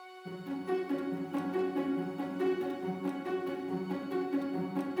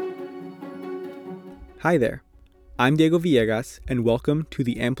Hi there, I'm Diego Villegas, and welcome to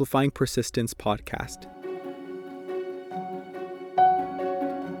the Amplifying Persistence podcast.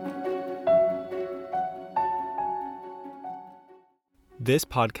 This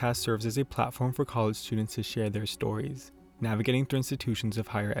podcast serves as a platform for college students to share their stories, navigating through institutions of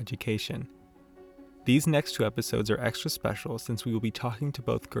higher education. These next two episodes are extra special since we will be talking to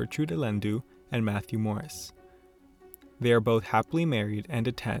both Gertrude Elendu and Matthew Morris. They are both happily married and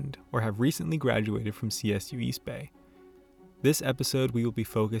attend or have recently graduated from CSU East Bay. This episode we will be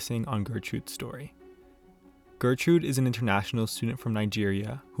focusing on Gertrude's story. Gertrude is an international student from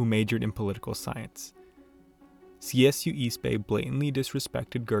Nigeria who majored in political science. CSU East Bay blatantly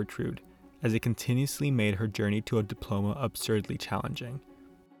disrespected Gertrude as it continuously made her journey to a diploma absurdly challenging.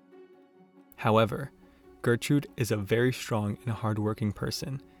 However, Gertrude is a very strong and hardworking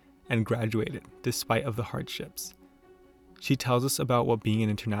person and graduated despite of the hardships. She tells us about what being an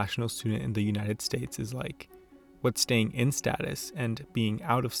international student in the United States is like, what staying in status and being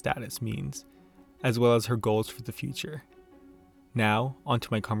out of status means, as well as her goals for the future. Now, on to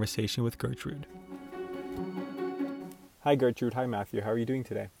my conversation with Gertrude. Hi Gertrude, hi Matthew, how are you doing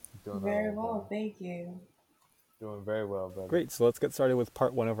today? Doing Very all right, well, brother. thank you. Doing very well, brother. Great, so let's get started with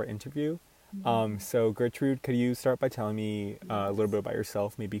part one of our interview. So Gertrude, could you start by telling me a little bit about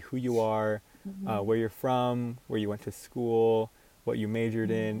yourself, maybe who you are, where you're from, where you went to school, what you majored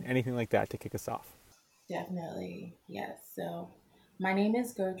in, anything like that to kick us off. Definitely, yes. So, my name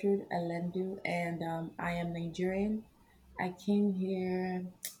is Gertrude Elendu, and I am Nigerian. I came here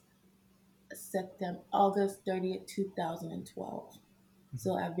August 30th, 2012.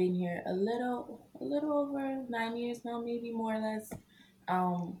 So I've been here a little over 9 years now, maybe more or less.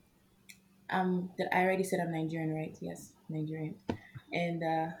 Um, I already said I'm Nigerian, right? Yes, Nigerian. And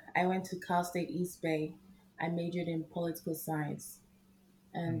I went to Cal State East Bay. I majored in political science,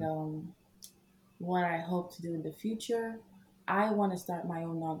 and what I hope to do in the future. I want to start my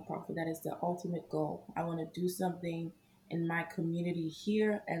own nonprofit. That is the ultimate goal. I want to do something in my community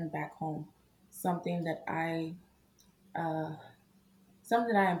here and back home. Something that uh,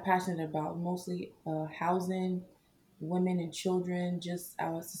 something I am passionate about. Mostly housing, women and children, just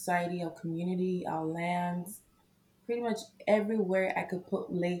our society, our community, our lands. Pretty much everywhere I could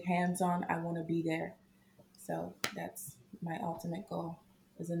lay hands on, I want to be there. So that's my ultimate goal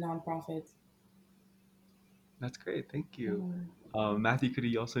as a nonprofit. That's great. Thank you. Mhm. Matthew, could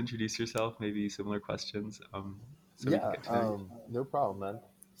you also introduce yourself? Maybe similar questions so we can Yeah, get to know you. no problem, man.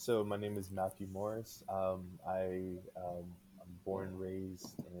 So my name is Matthew Morris. I'm born and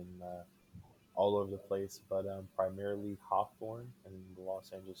raised in all over the place, but primarily Hawthorne in the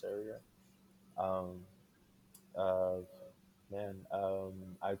Los Angeles area. Um, uh,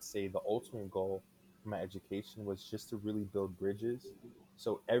 I'd say the ultimate goal for my education was just to really build bridges.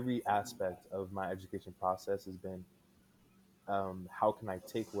 So every aspect of my education process has been how can I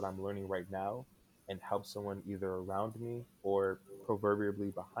take what I'm learning right now and help someone either around me or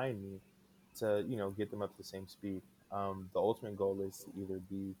proverbially behind me to get them up to the same speed. The ultimate goal is to either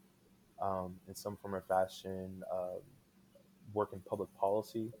be in some form or fashion work in public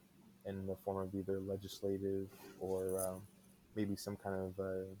policy in the form of either legislative or maybe some kind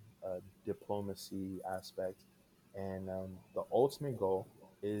of diplomacy aspect. And the ultimate goal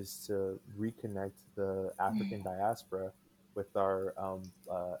is to reconnect the African diaspora with our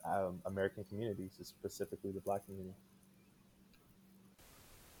American communities, specifically the Black community.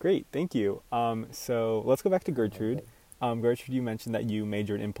 Great, thank you. So let's go back to All right, Gertrude. brother. Gertrude, you mentioned that you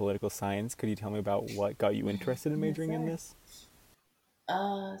majored in political science. Could you tell me about what got you interested in Yes, majoring in sir. this?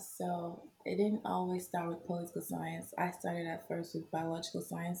 So it didn't always start with political science. I started at first with biological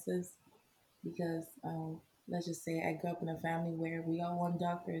sciences because, let's just say, I grew up in a family where we all want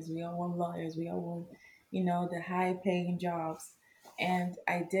doctors, we all want lawyers, we all want, the high-paying jobs. And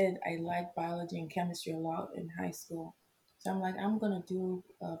I liked biology and chemistry a lot in high school. So I'm like, I'm gonna do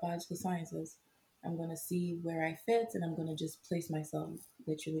biological sciences. I'm gonna see where I fit, and I'm gonna just place myself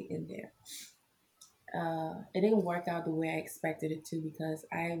literally in there. It didn't work out the way I expected it to because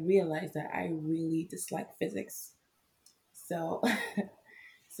I realized that I really dislike physics. So,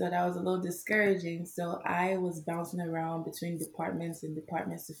 so that was a little discouraging. So I was bouncing around between departments and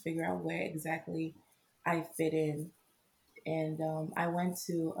departments to figure out where exactly I fit in. And I went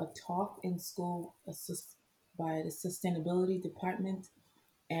to a talk in school by the sustainability department,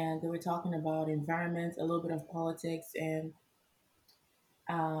 and they were talking about environment, a little bit of politics, and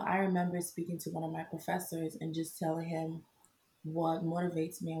I remember speaking to one of my professors and just telling him what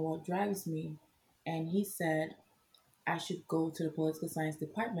motivates me and what drives me. And he said, I should go to the political science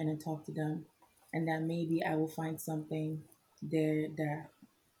department and talk to them, and that maybe I will find something there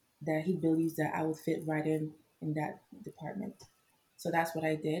that he believes that I would fit right in that department. So that's what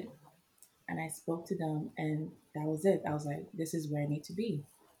I did, and I spoke to them, and that was it. I was like, this is where I need to be.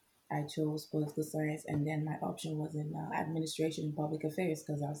 I chose political science, and then my option was in administration and public affairs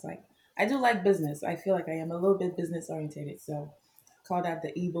because I was like, I do like business. I feel like I am a little bit business oriented, so call that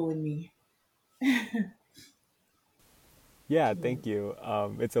the Igbo in me. Yeah, thank you.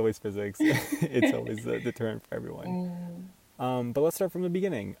 It's always physics. It's always the deterrent for everyone. Mm. But let's start from the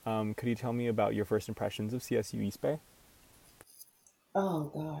beginning. Could you tell me about your first impressions of CSU East Bay?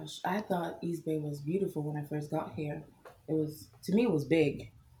 Oh gosh, I thought East Bay was beautiful when I first got here. It was to me it was big.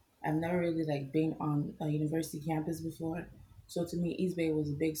 I've never really like been on a university campus before, so to me East Bay was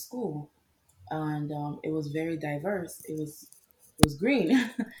a big school, and it was very diverse. It was green,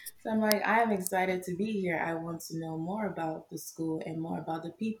 so I'm like I'm excited to be here. I want to know more about the school and more about the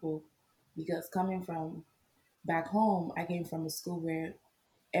people, because coming from back home, I came from a school where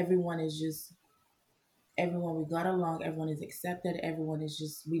everyone is just everyone we got along, everyone is accepted, everyone is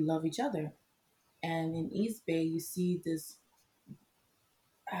just we love each other. And in East Bay, you see this.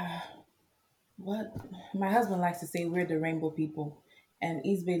 Uh, what my husband likes to say, we're the rainbow people, and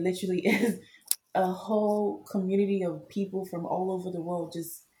East Bay literally is a whole community of people from all over the world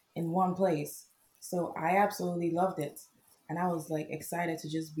just in one place. So I absolutely loved it, and I was like excited to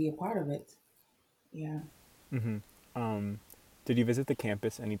just be a part of it. Yeah. Mm-hmm. Um, did you visit the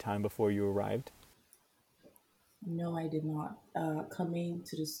campus any time before you arrived? No, I did not. Coming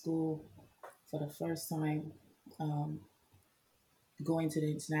to the school for the first time, um, going to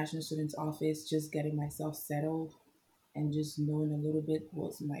the international students office, just getting myself settled and just knowing a little bit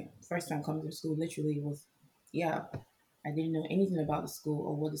was my first time coming to school. Literally was, yeah, I didn't know anything about the school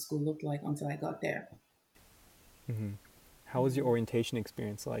or what the school looked like until I got there. Mm-hmm. How was your Mm. orientation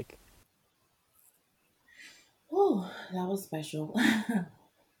experience like? Oh, that was special.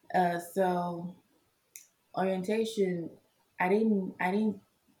 So orientation, I didn't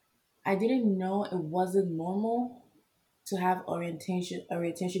know it wasn't normal to have orientation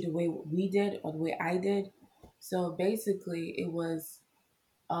the way we did or the way I did. So basically, it was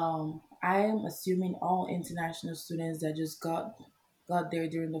I am assuming all international students that just got there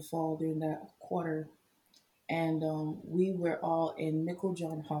during the fall during that quarter, and we were all in Mickle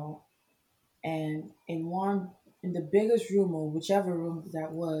John Hall, and in the biggest room or whichever room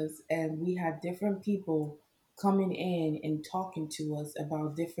that was, and we had different people coming in and talking to us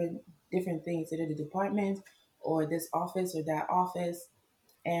about different things, either the department or this office or that office,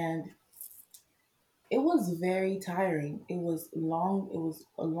 and it was very tiring. It was long. It was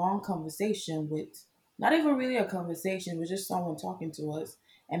a long conversation with not even really a conversation, but just someone talking to us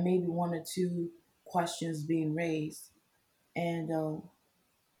and maybe one or two questions being raised. And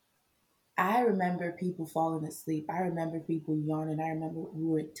I remember people falling asleep. I remember people yawning. I remember we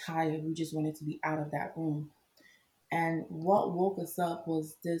were tired. We just wanted to be out of that room. And what woke us up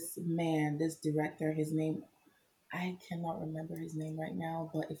was this man, this director. His name, I cannot remember his name right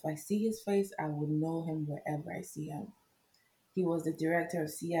now, but if I see his face, I would know him wherever I see him. He was the director of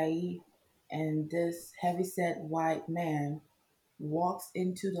CIE, and this heavyset white man walks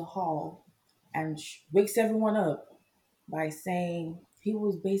into the hall and wakes everyone up by saying, he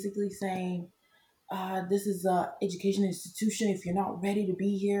was basically saying, this is a education institution. If you're not ready to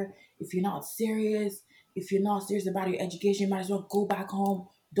be here, if you're not serious about your education, you might as well go back home.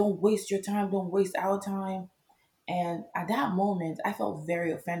 Don't waste your time. Don't waste our time. And at that moment, I felt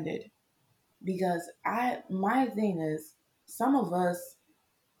very offended because my thing is, some of us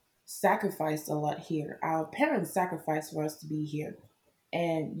sacrificed a lot here. Our parents sacrificed for us to be here.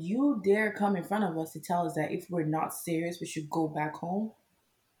 And you dare come in front of us to tell us that if we're not serious, we should go back home.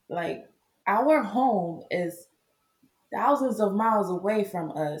 Like, our home is thousands of miles away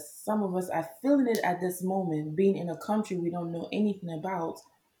from us. Some of us are feeling it at this moment, being in a country we don't know anything about.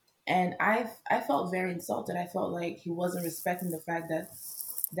 And I felt very insulted. I felt like he wasn't respecting the fact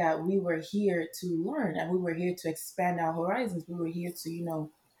that we were here to learn and we were here to expand our horizons. We were here to,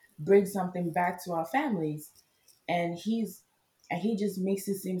 bring something back to our families. And he just makes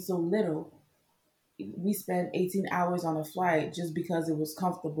it seem so little. We spent 18 hours on a flight just because it was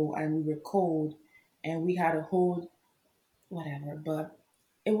comfortable and we were cold and we had to hold whatever. But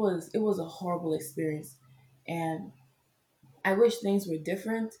it was a horrible experience. And I wish things were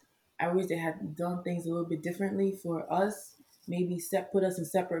different. I wish they had done things a little bit differently for us. Maybe put us in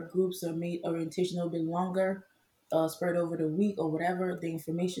separate groups or made orientation a little bit longer, spread over the week or whatever the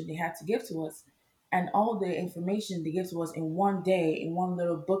information they had to give to us. And all the information they give to us in one day, in one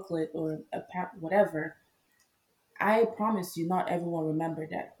little booklet or whatever. I promise you, not everyone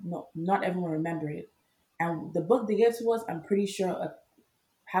remembered that. No, not everyone remembered it. And the book they gave to us, I'm pretty sure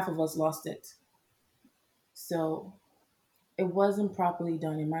half of us lost it. So it wasn't properly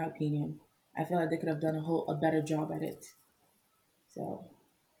done, in my opinion. I feel like they could have done a better job at it. So,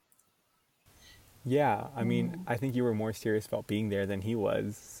 Yeah, I mean, mhm. I think you were more serious about being there than he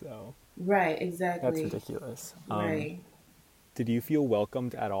was, so Right, that's exactly. ridiculous. Right. Did you feel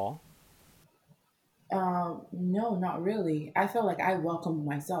welcomed at all? No, not really. I felt like I welcomed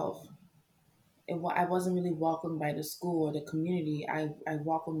myself. I wasn't really welcomed by the school or the community. I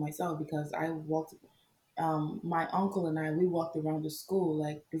welcomed myself because I walked. My uncle and I, we walked around the school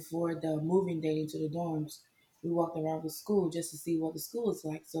like before the moving day into the dorms. We walked around the school just to see what the school is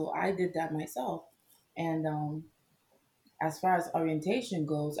like. So I did that myself. And as far as orientation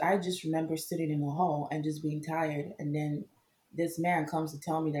goes, I just remember sitting in the hall and just being tired. And then this man comes to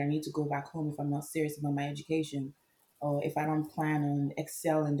tell me that I need to go back home if I'm not serious about my education, or if I don't plan on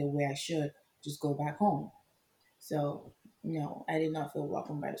excelling the way I should, just go back home. So, no, I did not feel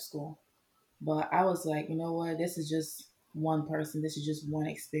welcome by the school. But I was like, you know what? This is just one person. This is just one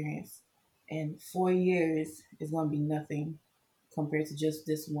experience. And 4 years is going to be nothing compared to just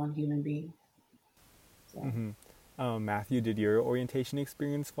this one human being. So, Mm-hmm. Matthew, did your orientation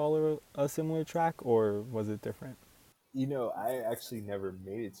experience follow a similar track, or was it different? I actually never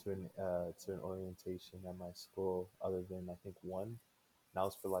made it to an orientation at my school, other than I think one. And that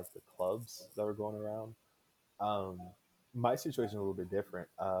was for like the clubs that were going around. Um, my situation is a little bit different.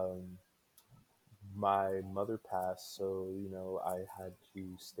 My mother passed, so I had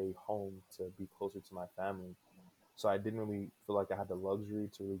to stay home to be closer to my family. So I didn't really feel like I had the luxury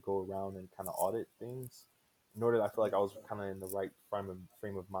to really go around and kind of audit things. Nor did I feel like I was kind of in the right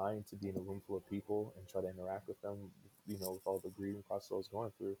frame of mind to be in a room full of people and try to interact with them, with all the grieving process I was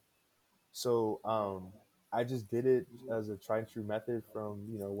going through. So I just did it as a tried and true method from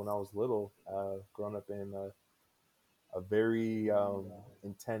when I was little, growing up in a very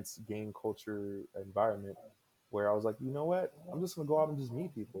intense game culture environment where I was like, you know what? I'm just gonna go out and just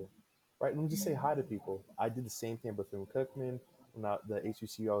meet people, right? Let me just say hi to people. I did the same thing with Bethune-Cookman when the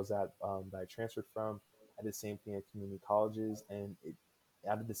HBCU I was at that I transferred from. I did the same thing at community colleges, and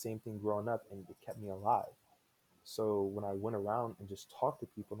I did the same thing growing up, and it kept me alive. So when I went around and just talked to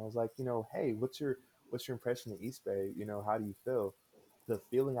people, and I was like, hey, what's your impression of East Bay? How do you feel? The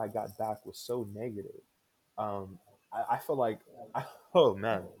feeling I got back was so negative. Um, I felt like, oh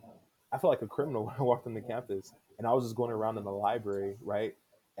man, I felt like a criminal when I walked on the campus, and I was just going around in the library, right?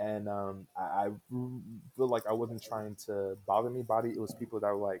 And I feel like I wasn't trying to bother anybody. It was people that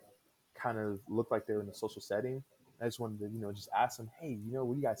were like, kind of looked like they were in a social setting. I just wanted to, just ask them, hey,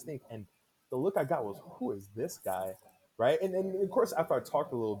 what do you guys think? And the look I got was, who is this guy, right? And of course, after I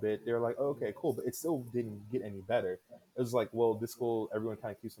talked a little bit, they were like, oh, okay, cool, but it still didn't get any better. It was like, well, this school, everyone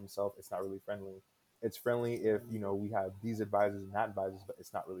kind of keeps to themselves. It's not really friendly. It's friendly if we have these advisors and that advisors, but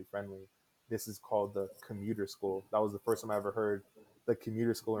it's not really friendly. This is called the commuter school. That was the first time I ever heard the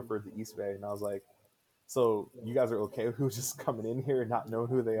commuter school referred to East Bay, and I was like, so you guys are okay with who's just coming in here and not knowing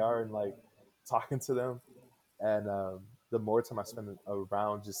who they are and like talking to them? And the more time I spend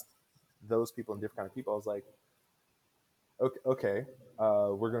around just those people and different kind of people, I was like, okay,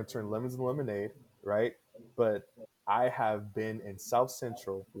 we're going to turn lemons into lemonade, right? But I have been in South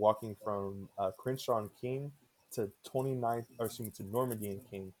Central walking from Crenshaw and King to 29th, or excuse me, to Normandy and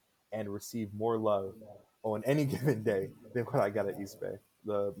King, and received more love on any given day than what I got at East Bay.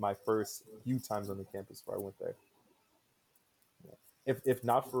 My first few times on the campus before I went there. Yeah. If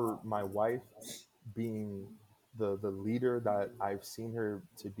not for my wife being the leader that I've seen her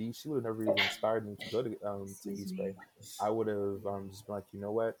to be, she would have never even inspired me to go to excuse East me. Bay. I would have just been like, you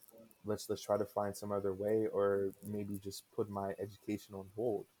know what, let's try to find some other way, or maybe just put my education on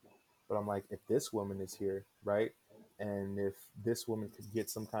hold. But I'm like, if this woman is here, right, and if this woman could get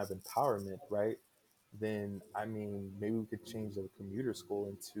some kind of empowerment, right, then I mean, maybe we could change the commuter school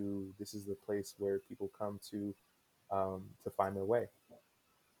into this is the place where people come to find their way.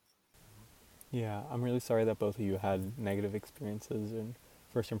 Yeah, I'm really sorry that both of you had negative experiences and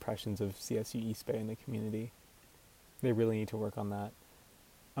first impressions of CSU East Bay in the community. They really need to work on that.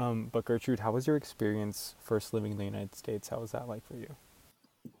 But Gertrude, how was your experience first living in the United States? How was that like for you?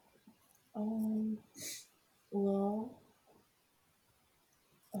 Um, well,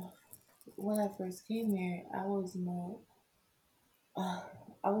 uh, when I first came here, I was more, uh,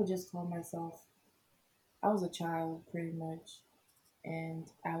 I would just call myself, I was a child pretty much. And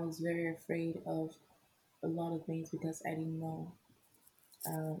I was very afraid of a lot of things because I didn't know.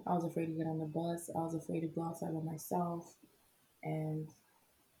 I was afraid to get on the bus. I was afraid to go outside by myself. And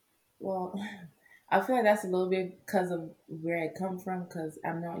well, I feel like that's a little bit because of where I come from, because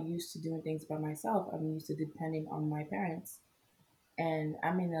I'm not used to doing things by myself. I'm used to depending on my parents. And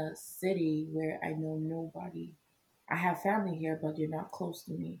I'm in a city where I know nobody. I have family here, but they're not close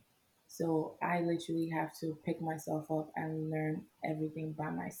to me. So I literally have to pick myself up and learn everything by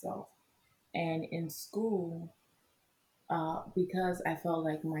myself. And in school, because I felt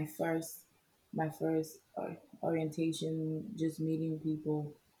like my first orientation, just meeting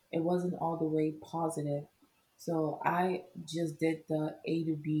people, it wasn't all the way positive. So I just did the A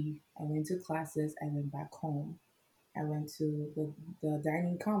to B. I went to classes. I went back home. I went to the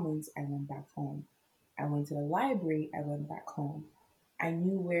dining commons. I went back home. I went to the library. I went back home. I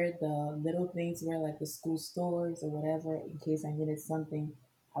knew where the little things were, like the school stores or whatever, in case I needed something.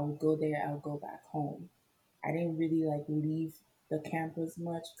 I would go there. I would go back home. I didn't really like leave the campus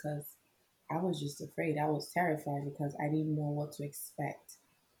much because I was just afraid. I was terrified because I didn't know what to expect.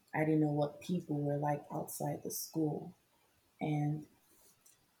 I didn't know what people were like outside the school, and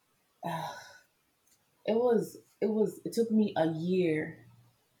uh, it took me a year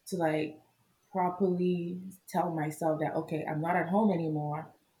to like properly tell myself that okay, I'm not at home anymore.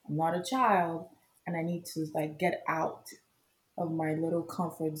 I'm not a child, and I need to like get out of my little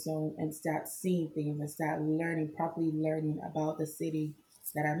comfort zone and start seeing things and start learning, properly learning about the city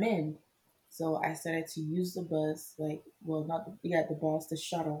that I'm in. So I started to use the bus, like, well, not the, yeah, the bus, the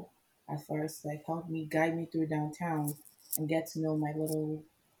shuttle at first, like, helped me guide me through downtown and get to know my little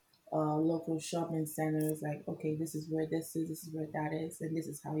local shopping centers. Like, okay, this is where that is, and this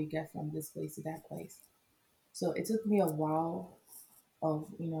is how you get from this place to that place. So it took me a while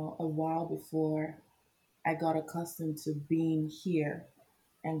before I got accustomed to being here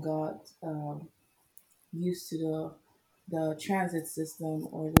and got used to the transit system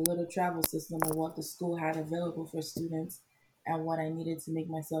or the little travel system or what the school had available for students and what I needed to make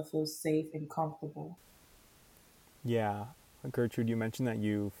myself feel safe and comfortable. Yeah, Gertrude, you mentioned that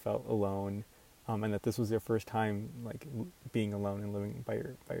you felt alone, and that this was your first time like being alone and living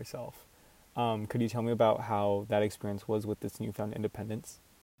by yourself. Could you tell me about how that experience was with this newfound independence?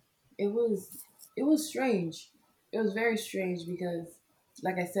 It was strange. It was very strange because,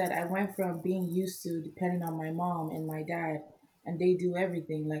 like I said, I went from being used to depending on my mom and my dad, and they do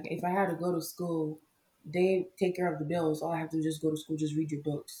everything. Like if I had to go to school, they take care of the bills. All I have to do is just go to school, just read your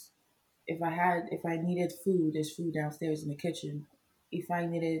books. If I needed food, there's food downstairs in the kitchen. If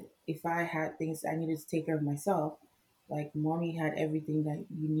I had things I needed to take care of myself, like mommy had everything that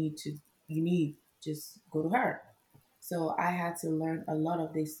you need, just go to her. So I had to learn a lot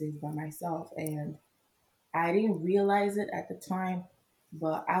of these things by myself, and I didn't realize it at the time,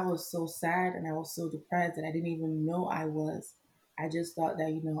 but I was so sad and I was so depressed that I didn't even know I was. I just thought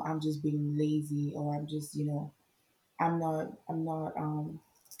that I'm just being lazy, or I'm just I'm not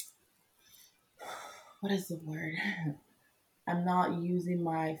what is the word? I'm not using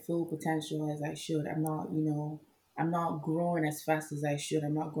my full potential as I should. I'm not growing as fast as I should.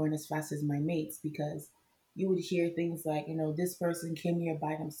 I'm not growing as fast as my mates, because you would hear things like, this person came here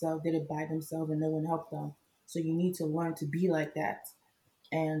by themselves, did it by themselves, and no one helped them. So you need to learn to be like that.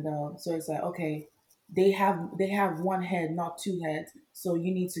 And so it's like, okay, they have one head, not two heads. So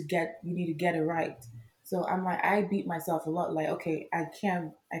you need to get it right. So I'm like, I beat myself a lot. Like, okay, I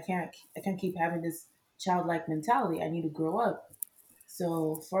can't keep having this childlike mentality. I need to grow up.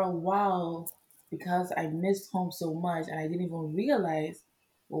 So for a while, because I missed home so much and I didn't even realize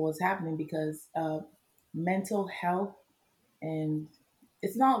what was happening, because mental health, and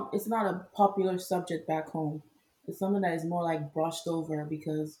it's not a popular subject back home. It's something that is more like brushed over,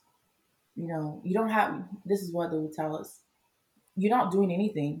 because you don't have, this is what they will tell us. You're not doing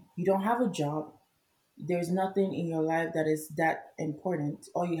anything. You don't have a job. There's nothing in your life that is that important.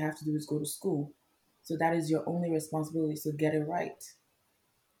 All you have to do is go to school. So that is your only responsibility. So get it right.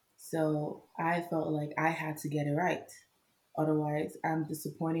 So I felt like I had to get it right. Otherwise, I'm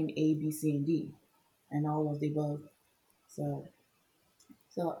disappointing A, B, C, and D, and all of the above. So,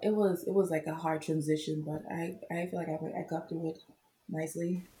 so it was like a hard transition, but I feel like I got through it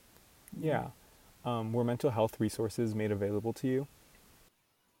nicely. Yeah. Yeah. Were mental health resources made available to you?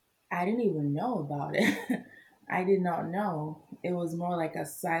 I didn't even know about it. I did not know. It was more like a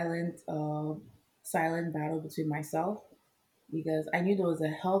silent battle between myself, because I knew there was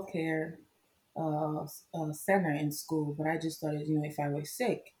a healthcare center in school, but I just thought, if I was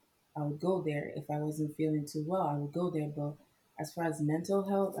sick, I would go there. If I wasn't feeling too well, I would go there. But as far as mental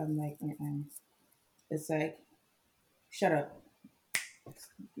health, I'm like, mm-mm. It's like, shut up.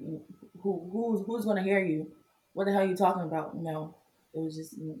 Who's gonna hear you? What the hell are you talking about? No, it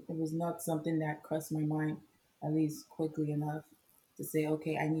was not something that crossed my mind, at least quickly enough. to say,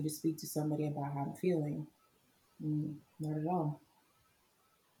 okay, I need to speak to somebody about how I'm feeling. Not at all.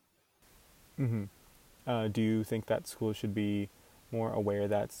 Hmm. Do you think that schools should be more aware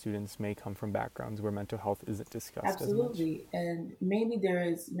that students may come from backgrounds where mental health isn't discussed as much? Absolutely. And maybe there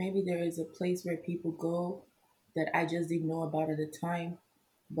is a place where people go that I just didn't know about at the time.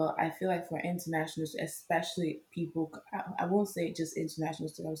 But I feel like for internationals, especially people, I won't say just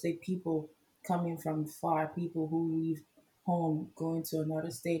internationals, I would say people coming from far, people who leave home, going to another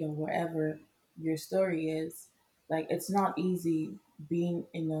state or wherever your story is. Like it's not easy being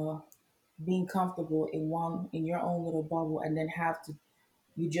in a being comfortable in your own little bubble and then have to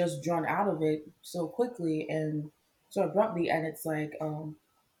you just drawn out of it so quickly and so abruptly, and it's like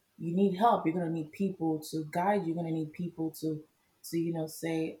you need help. You're gonna need people to guide. You're gonna need people to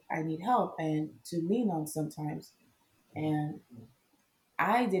say I need help and to lean on sometimes. And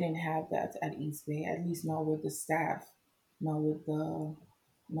I didn't have that at East Bay, at least not with the staff, not with the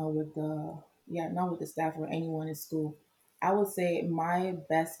not with the not with the staff or anyone in school. I would say my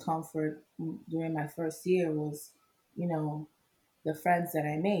best comfort during my first year was, you know, the friends that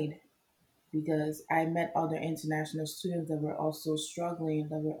I made, because I met other international students that were also struggling,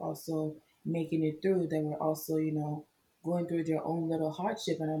 that were also making it through, that were also, going through their own little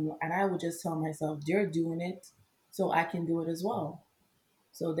hardship. And I would just tell myself, they're doing it, so I can do it as well.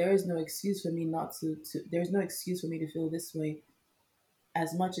 So there is no excuse for me not there's no excuse for me to feel this way.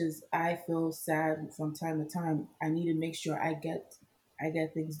 As much as I feel sad from time to time, I need to make sure I get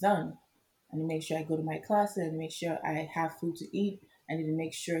things done. I need to make sure I go to my class and make sure I have food to eat. I need to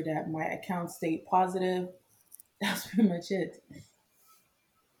make sure that my accounts stay positive. That's pretty much it.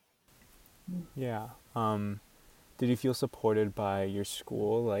 Yeah. Did you feel supported by your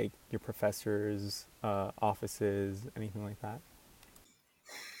school, like your professors, offices, anything like that?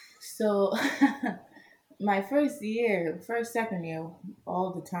 So, my second year,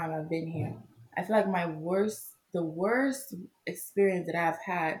 all the time I've been here, I feel like the worst experience that I've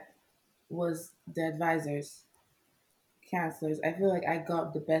had was the advisors, counselors. I feel like I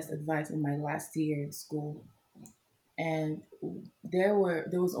got the best advice in my last year in school. And there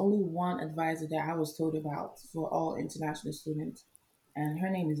was only one advisor that I was told about for all international students, and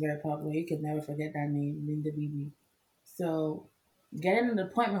her name is very popular. You can never forget that name, Linda Beebe. So getting an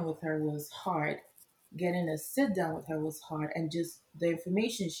appointment with her was hard. Getting a sit down with her was hard, and just the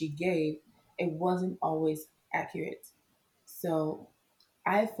information she gave, it wasn't always accurate. So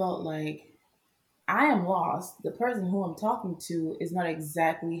I felt like I am lost. The person who I'm talking to is not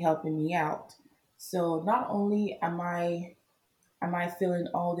exactly helping me out. So not only am I feeling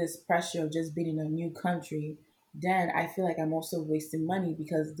all this pressure of just being in a new country, then I feel like I'm also wasting money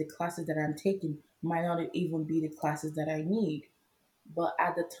because the classes that I'm taking might not even be the classes that I need. But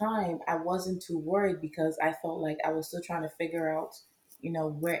at the time, I wasn't too worried because I felt like I was still trying to figure out,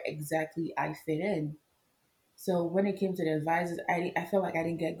 where exactly I fit in. So when it came to the advisors, I felt like I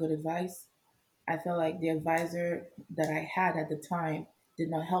didn't get good advice. I felt like the advisor that I had at the time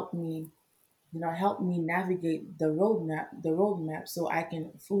did not help me navigate the roadmap so I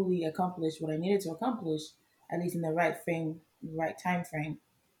can fully accomplish what I needed to accomplish, at least in the right time frame.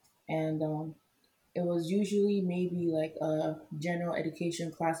 And it was usually maybe like a general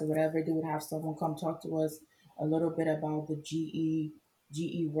education class or whatever. They would have someone come talk to us a little bit about the GE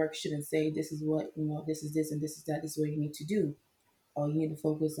worksheet and say, this is what, this is this and this is that, this is what you need to do. Or you need to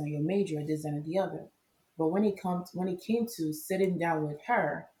focus on your major, this, that, and the other. But when it came to sitting down with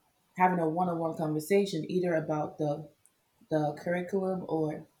her, having a one-on-one conversation, either about the curriculum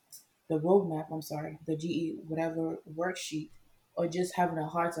or the roadmap, I'm sorry, the GE whatever worksheet, or just having a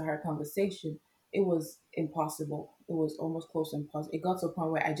heart-to-heart conversation, it was impossible. It was almost close to impossible. It got to a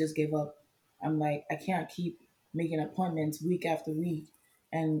point where I just gave up. I'm like, I can't keep making appointments week after week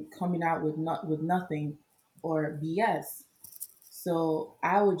and coming out with nothing or BS. So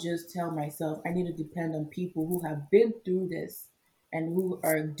I would just tell myself I need to depend on people who have been through this and who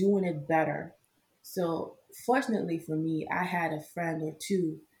are doing it better. So fortunately for me, I had a friend or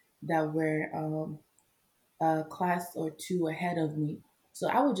two that were a class or two ahead of me. So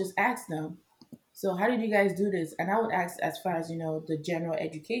I would just ask them, so how did you guys do this? And I would ask as far as, the general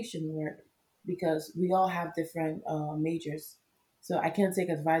education work, because we all have different majors. So I can't take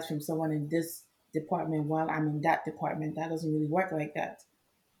advice from someone in this department while I'm in that department. That doesn't really work like that.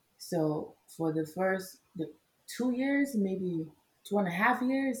 So for the 2 years, maybe 2.5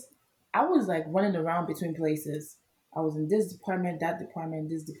 years, I was like running around between places. I was in this department, that department,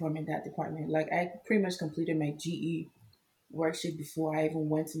 this department, that department. Like I pretty much completed my GE worksheet before I even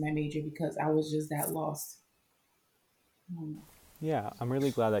went to my major because I was just that lost. Hmm. Yeah, I'm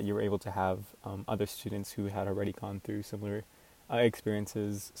really glad that you were able to have other students who had already gone through similar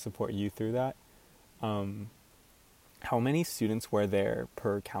experiences support you through that. Um, how many students were there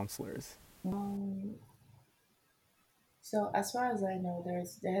per counselors? Um, so as far as I know, there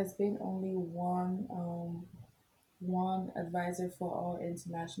has been only one advisor for all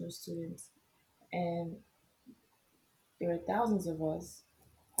international students, and there are thousands of us.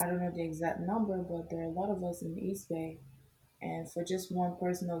 I don't know the exact number, but there are a lot of us in the East Bay, and for just one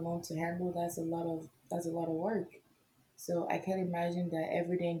person alone to handle, that's a lot of work. So I can't imagine that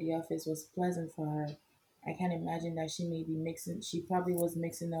every day in the office was pleasant for her. I can't imagine that she probably was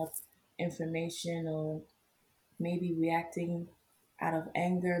mixing up information or maybe reacting out of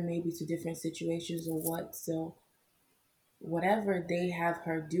anger, maybe to different situations or what. So whatever they have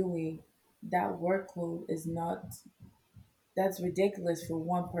her doing, that workload is not, that's ridiculous for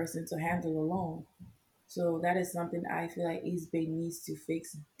one person to handle alone. So that is something I feel like East Bay needs to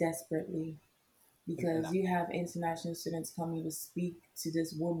fix desperately, And because you have international students coming to speak to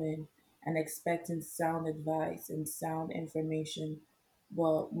this woman and expecting sound advice and sound information.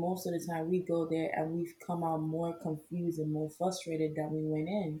 But most of the time we go there and we've come out more confused and more frustrated than we went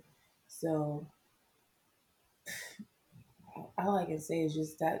in. So all I can say is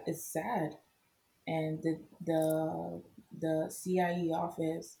just that it's sad. And the CIE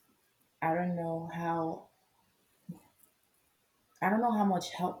office, I don't know how I don't know how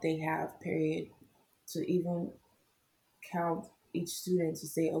much help they have, period, to even count each student to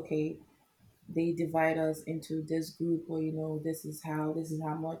say, okay, they divide us into this group, or this is how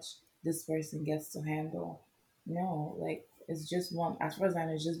much this person gets to handle. No, like it's just one. As far as I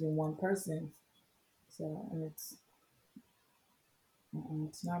know, it's just been one person. So, and it's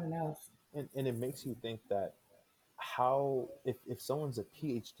not enough. and it makes you think that how if someone's a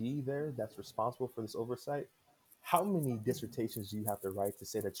PhD there that's responsible for this oversight, how many dissertations do you have to write to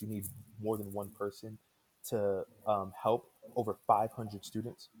say that you need more than one person to help over 500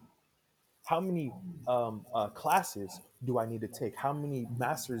 students? How many classes do I need to take? How many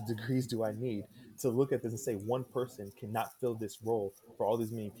master's degrees do I need to look at this and say one person cannot fill this role for all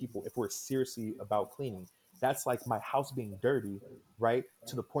these many people if we're seriously about cleaning? That's like my house being dirty, right?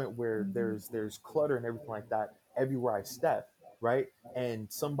 To the point where there's clutter and everything like that everywhere I step, right?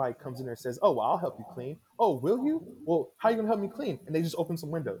 And somebody comes in there and says, "Oh, well, I'll help you clean." "Oh, will you? Well, how are you gonna help me clean?" And they just open some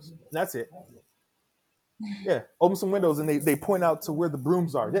windows, and that's it. Yeah, open some windows, and they point out to where the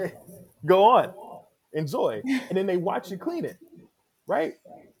brooms are. Yeah, go on, enjoy, and then they watch you clean it, right,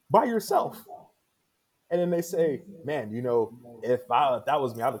 by yourself. And then they say, "Man, if that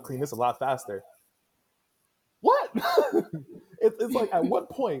was me, I'd have cleaned this a lot faster." What? It's like, at what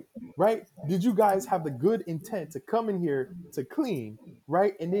point, right, did you guys have the good intent to come in here to clean,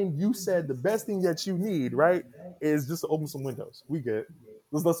 right? And then you said the best thing that you need, right, is just to open some windows. We good.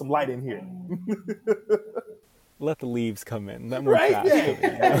 Let's let some light in here. Let the leaves come in. Let more Right? trash Yeah. come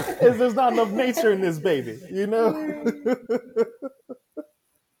in. You know? There's not enough nature in this baby.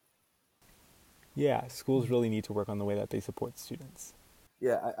 Yeah, schools really need to work on the way that they support students.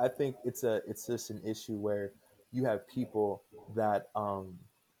 Yeah, I think it's just an issue where you have people that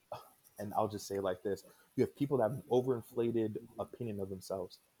and I'll just say it like this: you have people that have an overinflated opinion of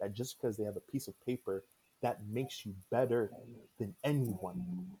themselves, that just because they have a piece of paper that makes you better than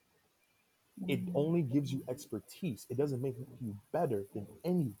anyone. It only gives you expertise. It doesn't make you better than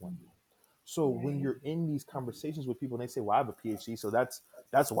anyone. So when Right. you're in these conversations with people and they say, "Well, I have a PhD, so that's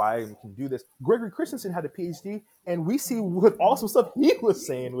why I can do this." Gregory Christensen had a PhD, and we see what awesome stuff he was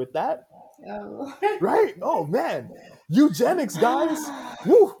saying with that. Oh. Right? Oh man, eugenics, guys.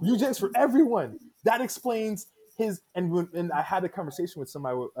 Woo, eugenics for everyone. That explains his. And I had a conversation with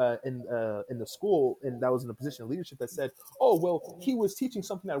somebody in the school, and that was in a position of leadership, that said, "Oh well, he was teaching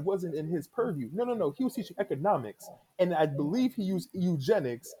something that wasn't in his purview." No, no, no. He was teaching economics, and I believe he used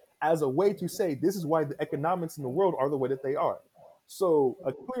eugenics as a way to say this is why the economics in the world are the way that they are. So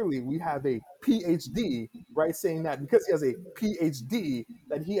clearly, we have a PhD, right, saying that because he has a PhD,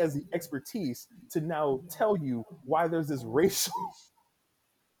 that he has the expertise to now tell you why there's this racial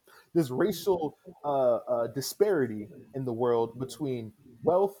this racial disparity in the world between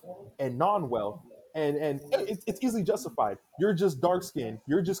wealth and non-wealth. And it's easily justified. You're just dark skinned.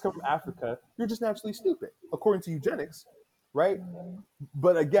 You're just come from Africa. You're just naturally stupid, according to eugenics, right?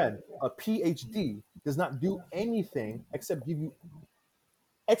 But again, a PhD does not do anything except give you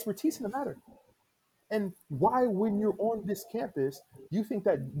expertise in the matter. And why, when you're on this campus, you think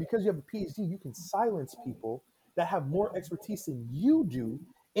that because you have a PhD, you can silence people that have more expertise than you do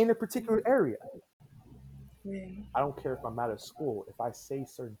in a particular area? Right. I don't care if I'm out of school. If I say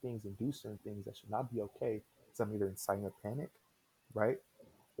certain things and do certain things that should not be okay, because I'm either inciting a panic, right?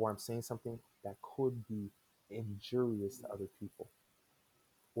 Or I'm saying something that could be injurious to other people,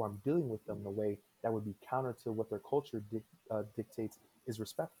 or I'm dealing with them in a way that would be counter to what their culture dictates is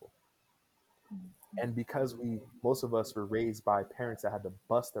respectful. And because we, most of us were raised by parents that had to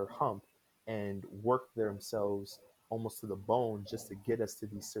bust their hump and work themselves almost to the bone just to get us to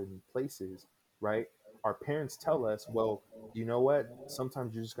these certain places, right? Our parents tell us, well, you know what?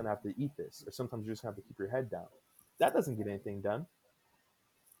 Sometimes you're just going to have to eat this, or sometimes you're just going to have to keep your head down. That doesn't get anything done.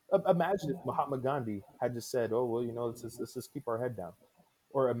 Imagine if Mahatma Gandhi had just said, oh, well, let's just keep our head down.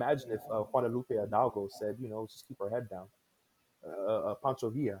 Or imagine if Guadalupe Hidalgo said, let's just keep our head down. Pancho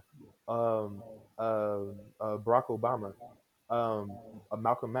Villa, um, Barack Obama,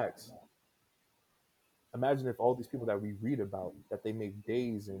 Malcolm X. Imagine if all these people that we read about, that they make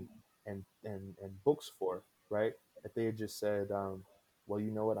days and books for, right? That they had just said, well,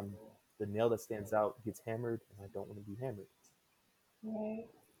 you know what? I'm the nail that stands out gets hammered, and I don't want to be hammered. Right.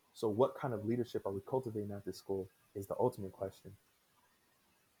 So, what kind of leadership are we cultivating at this school? Is the ultimate question.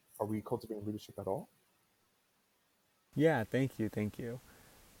 Are we cultivating leadership at all? Yeah, thank you, thank you.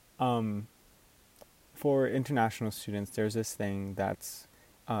 Um, for international students, there's this thing that's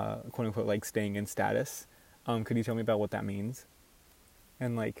quote unquote like staying in status. Could you tell me about what that means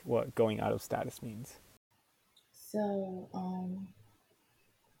and like what going out of status means? So,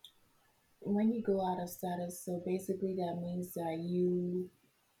 when you go out of status, so basically that means that you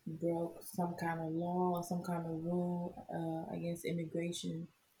broke some kind of law or some kind of rule against immigration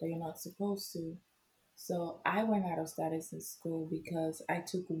that you're not supposed to. So I went out of status in school because I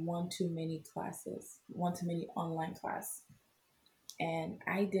took one too many classes, one too many online class, and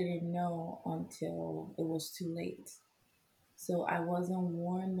I didn't know until it was too late. So I wasn't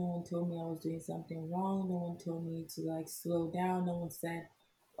warned. No one told me I was doing something wrong. No one told me to like slow down. No one said,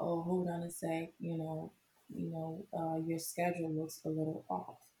 "Oh, hold on a sec. Your schedule looks a little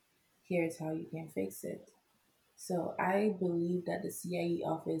off. Here's how you can fix it." So I believe that the CIE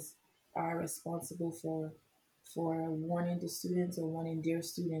office are responsible for warning the students or warning their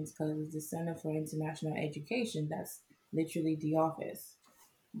students because it's the Center for International Education. That's literally the office.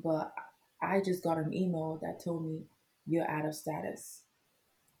 But I just got an email that told me you're out of status.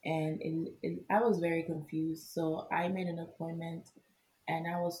 And I was very confused. So I made an appointment and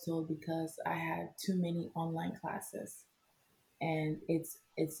I was told because I had too many online classes and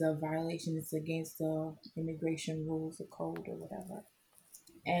it's a violation. It's against the immigration rules, the code, or whatever.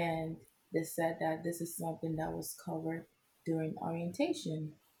 And they said that this is something that was covered during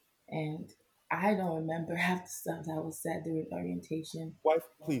orientation, and I don't remember half the stuff that was said during orientation. Wife,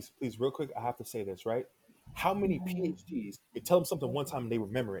 please, real quick, I have to say this, right? How many Mhm. PhDs, you tell them something one time and they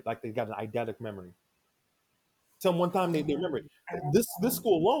remember it, like they got an eidetic memory. Tell them one time they remember it. I This don't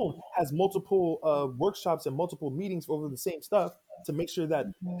school alone has multiple workshops and multiple meetings over the same stuff to make sure that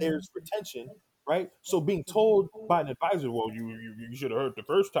know. there's retention, right? So being told by an advisor, well, you should have heard the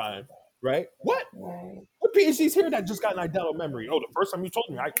first time, right? What? Right, What PhDs here that just got an eidetic memory? Oh, the first time you told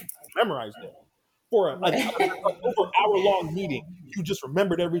me, I memorized it for an right. over hour long meeting. You just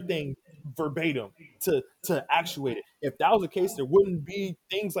remembered everything verbatim to actuate it. If that was the case, there wouldn't be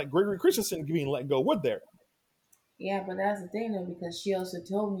things like Gregory Christensen being let go, would there? Yeah, but that's the thing though, because she also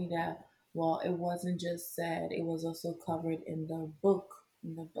told me that, well, it wasn't just said, it was also covered in the book.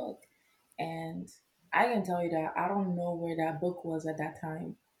 And I can tell you that I don't know where that book was at that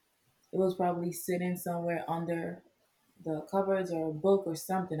time. It was probably sitting somewhere under the cupboards or a book or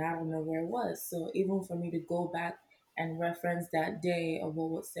something. I don't know where it was. So even for me to go back and reference that day of what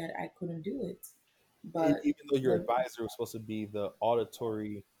was said, I couldn't do it. But Even though your the advisor was supposed to be the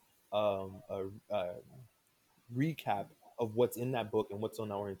auditory um, uh, uh, recap of what's in that book and what's on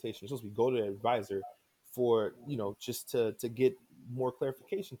the orientation, you're supposed to go to the advisor for just to get more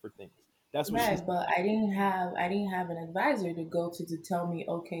clarification for things. That's what she right, said. but I didn't have an advisor to go to tell me,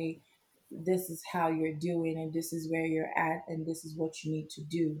 okay, this is how you're doing and this is where you're at and this is what you need to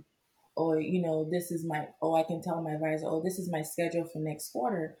do. Or, this is my oh, I can tell my advisor, oh, this is my schedule for next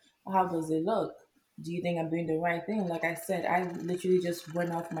quarter. How does it look? Do you think I'm doing the right thing? Like I said, I literally just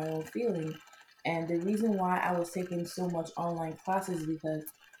went off my own feeling. And the reason why I was taking so much online classes because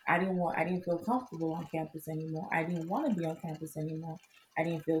I didn't feel comfortable on campus anymore. I didn't want to be on campus anymore. I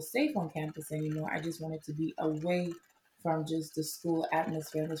didn't feel safe on campus anymore. I just wanted to be away from just the school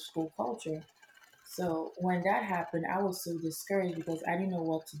atmosphere and the school culture. So when that happened, I was so discouraged because I didn't know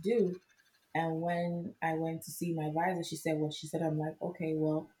what to do. And when I went to see my advisor, she said what she said. I'm like, okay,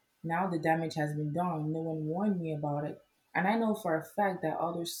 well, now the damage has been done. No one warned me about it. And I know for a fact that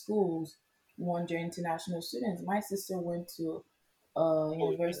other schools warn their international students. My sister went to a Holy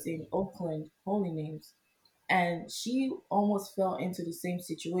university names. in Oakland, Holy Names, and she almost fell into the same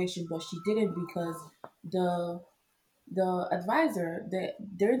situation, but she didn't because the the advisor,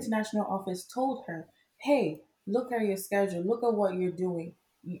 their international office told her, "Hey, look at your schedule. Look at what you're doing.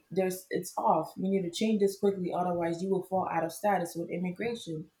 There's it's off. You need to change this quickly, otherwise you will fall out of status with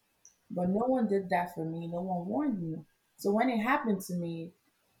immigration." But no one did that for me. No one warned me. So when it happened to me,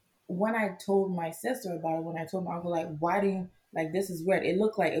 when I told my sister about it, when I told my uncle, like, why didn't, like, this is weird. It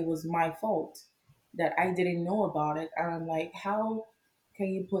looked like it was my fault that I didn't know about it. And I'm like, how can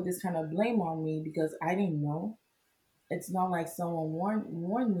you put this kind of blame on me because I didn't know? It's not like someone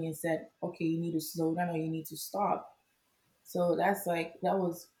warned me and said, okay, you need to slow down or you need to stop. So that's like that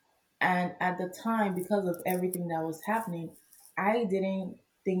was, and at the time, because of everything that was happening, I didn't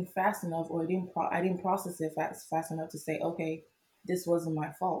think fast enough, or I didn't process it fast enough to say, okay, this wasn't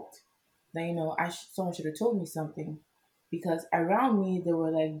my fault. That someone should have told me something, because around me there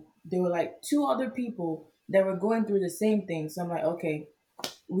were like two other people that were going through the same thing. So I'm like, okay,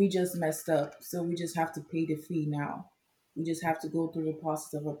 we just messed up. So we just have to pay the fee now. We just have to go through the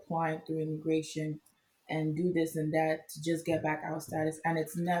process of applying through immigration and do this and that to just get back our status. And it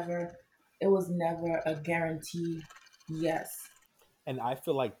was never a guarantee yes. And I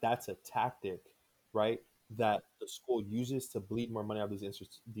feel like that's a tactic, right? That the school uses to bleed more money out of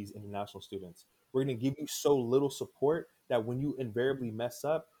these international students. We're going to give you so little support that when you invariably mess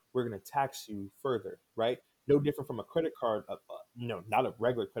up, we're going to tax you further, right? No different from a credit card, no, not a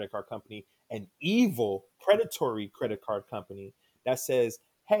regular credit card company, an evil predatory credit card company that says,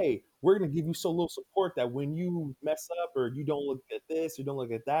 "Hey, we're going to give you so little support that when you mess up or you don't look at this, you don't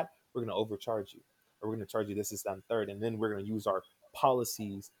look at that, we're going to overcharge you, or we're going to charge you this, and third, and then we're going to use our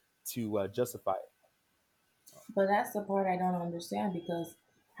policies to justify it." But that's the part I don't understand, because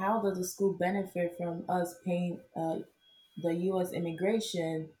how does the school benefit from us paying the U.S.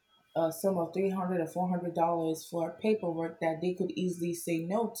 immigration a sum of $300 or $400 for paperwork that they could easily say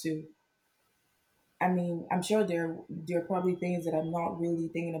no to? I mean, I'm sure there are probably things that I'm not really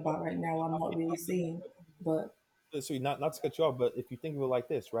thinking about right now. I'm not really seeing, but So not to cut you off, but if you think of it like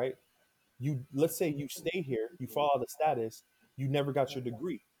this, right? You let's say you stay here, you fall out of status, you never got your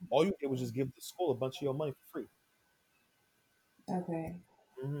degree. All you did was just give the school a bunch of your money for free. okay,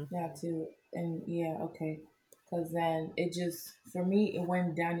 Hmm. yeah, too, and yeah, okay, because then it just for me it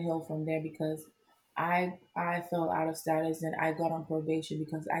went downhill from there, because I fell out of status and I got on probation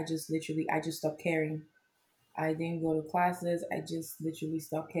because I just stopped caring. I didn't go to classes. I just literally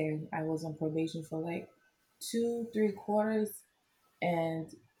stopped caring. I was on probation for like 2 3 quarters, and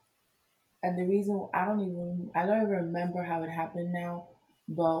the reason I don't even remember how it happened now,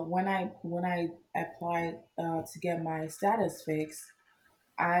 but when I applied to get my status fixed,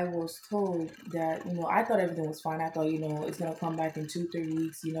 I was told that I thought everything was fine. I thought it's gonna come back in 2 3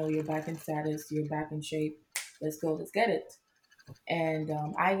 weeks. You're back in status. You're back in shape. Let's go. Let's get it. And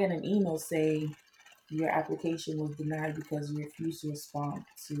I get an email saying your application was denied because you refused to respond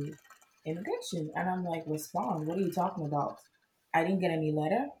to immigration. And I'm like, respond? What are you talking about? I didn't get any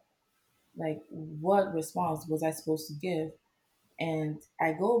letter. Like, what response was I supposed to give? And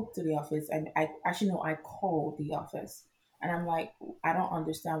I go to the office, and I actually know I called the office, and I'm like, I don't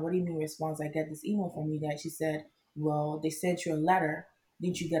understand. What do you mean response? I get this email from you that she said, well, they sent you a letter.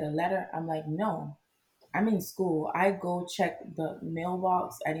 Didn't you get a letter? I'm like, no. I'm in school. I go check the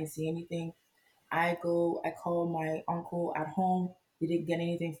mailbox. I didn't see anything. I call my uncle at home. They didn't get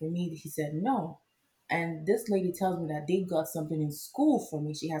anything from me. He said no. And this lady tells me that they got something in school for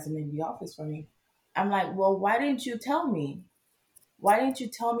me. She has them in the office for me. I'm like, well, why didn't you tell me? Why didn't you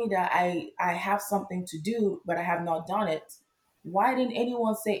tell me that I have something to do, but I have not done it? Why didn't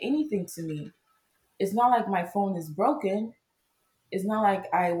anyone say anything to me? It's not like my phone is broken. It's not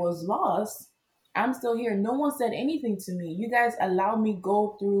like I was lost. I'm still here. No one said anything to me. You guys allowed me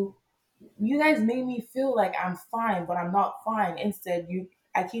go through. You guys made me feel like I'm fine, but I'm not fine. Instead,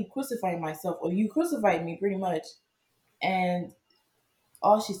 I keep crucifying myself, or you crucified me pretty much. And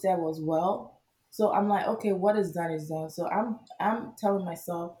all she said was, well. So I'm like, okay, what is done is done. So I'm telling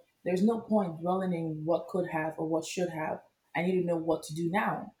myself there's no point dwelling in what could have or what should have. I need to know what to do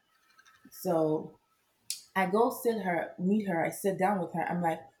now. So I go meet her, I sit down with her. I'm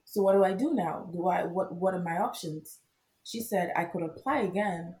like, so what do I do now? What are my options? She said I could apply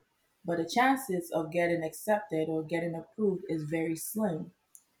again, but the chances of getting accepted or getting approved is very slim.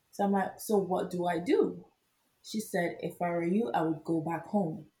 So I'm like, so what do I do? She said, if I were you, I would go back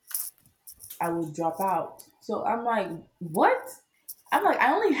home. I would drop out. So I'm like, what? I'm like,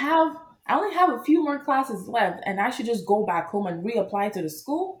 I only have a few more classes left, and I should just go back home and reapply to the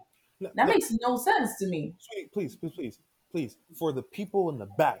school? No, That no, makes no sense to me. sweetie, please, for the people in the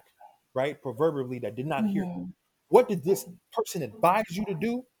back, right? Proverbially, that did not hear you. Hmm. What did this person advise you to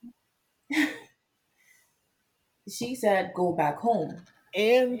do? She said, go back home.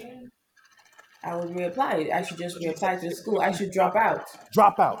 And I would reapply. I should just she said, reapply to the school. I should drop out.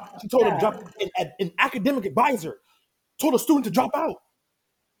 drop out. She told her to Yeah. drop. An academic advisor told a student to drop out.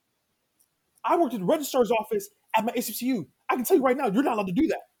 I worked at the registrar's office at my HBCU. I can tell you right now, you're not allowed to do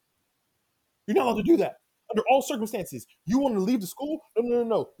that. You're not allowed to do that under all circumstances. You want to leave the school? No, no, no,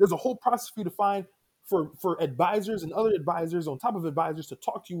 no. There's a whole process for you to find for advisors and other advisors on top of advisors to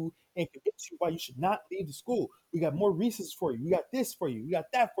talk to you and convince you why you should not leave the school. We got more reasons for you. We got this for you. We got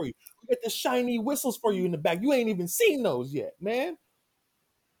that for you. We got the shiny whistles for you in the back. You ain't even seen those yet, man.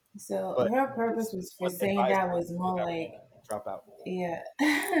 So But her purpose was for one saying advisor that was told more that like, drop out. yeah.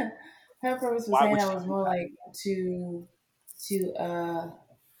 Her purpose was Why saying would that she was do more that? like to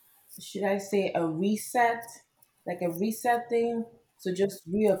should I say a reset, like a reset thing. So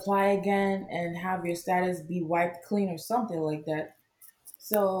just reapply again and have your status be wiped clean or something like that.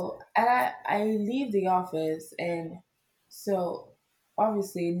 So I leave the office, and so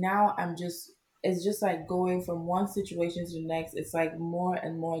obviously now I'm just, it's just like going from one situation to the next. It's like more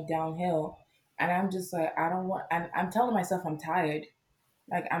and more downhill, and I'm just like, I don't want. I'm telling myself I'm tired.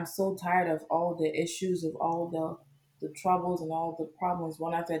 Like I'm so tired of all the issues, of all the troubles and all the problems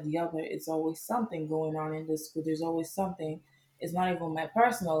one after the other. It's always something going on in this school. There's always something. It's not even my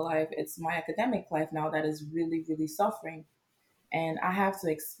personal life. It's my academic life now that is really, really suffering. And I have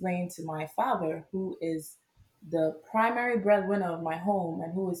to explain to my father, who is the primary breadwinner of my home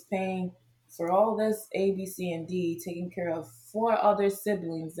and who is paying for all this A, B, C, and D, taking care of four other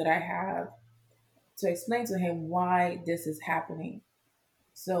siblings that I have, to explain to him why this is happening.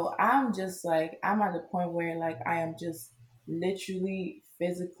 So I'm just like, I'm at the point where like I am just literally,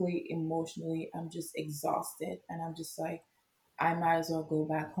 physically, emotionally, I'm just exhausted. And I'm just like, I might as well go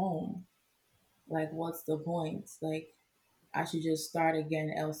back home. Like, what's the point? Like, I should just start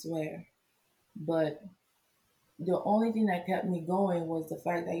again elsewhere. But the only thing that kept me going was the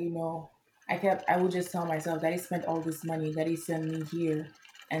fact that, I would just tell myself that he spent all this money, that he sent me here,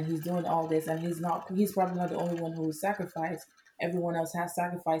 and he's doing all this, and he's probably not the only one who sacrificed. Everyone else has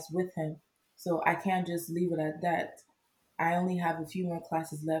sacrificed with him. So I can't just leave it at that. I only have a few more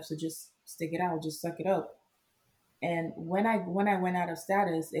classes left, so just stick it out, just suck it up. And when I went out of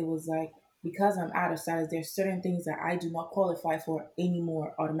status, it was like, because I'm out of status, there's certain things that I do not qualify for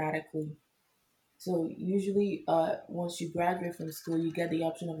anymore automatically. So usually, once you graduate from school, you get the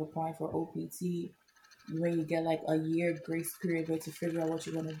option of applying for OPT, where you get like a year grace period where to figure out what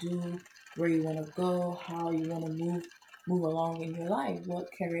you want to do, where you want to go, how you want to move along in your life,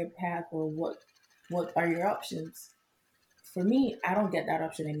 what career path, or what are your options. For me, I don't get that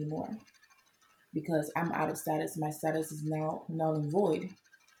option anymore because I'm out of status. My status is now null and void.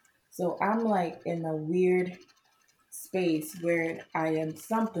 So I'm like in a weird space where I am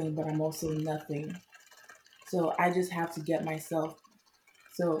something, but I'm also nothing. So I just have to get myself.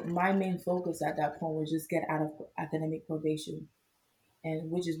 So my main focus at that point was just get out of academic probation,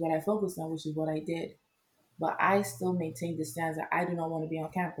 and which is what I focused on, which is what I did. But I still maintain the stance that I do not want to be on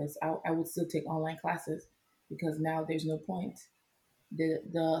campus. I would still take online classes because now there's no point.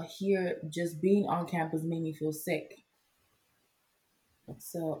 The here just being on campus made me feel sick.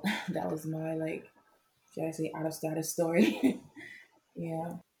 So that was my, like, should I say, out of status story.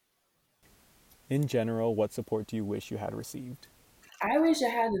 Yeah. In general, what support do you wish you had received? I wish I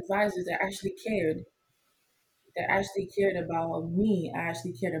had advisors that actually cared about me. I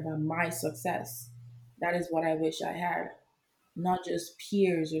actually cared about my success. That is what I wish I had. Not just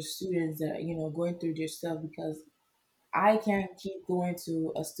peers or students that, going through their stuff, because I can't keep going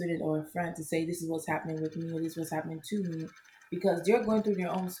to a student or a friend to say this is what's happening with me or this is what's happening to me, because they're going through their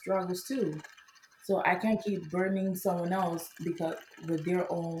own struggles too. So I can't keep burdening someone else because with their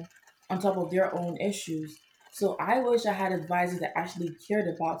own, on top of their own issues. So I wish I had advisors that actually cared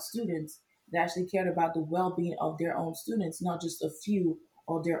about students, that actually cared about the well-being of their own students, not just a few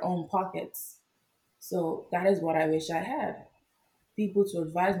or their own pockets. So that is what I wish I had. People to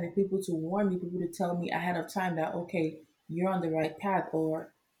advise me, people to warn me, people to tell me ahead of time that, okay, you're on the right path,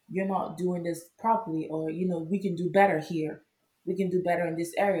 or you're not doing this properly, or we can do better here. We can do better in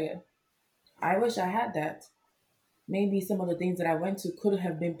this area. I wish I had that. Maybe some of the things that I went to could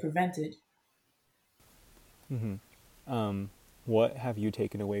have been prevented. What have you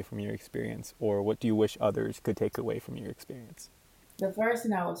taken away from your experience, or what do you wish others could take away from your experience? The first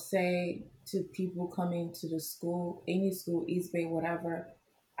thing I would say to people coming to the school, any school, East Bay, whatever,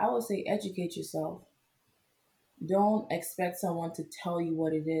 I would say educate yourself. Don't expect someone to tell you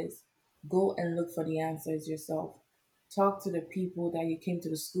what it is. Go and look for the answers yourself. Talk to the people that you came to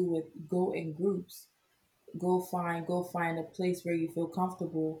the school with. Go in groups. Go find a place where you feel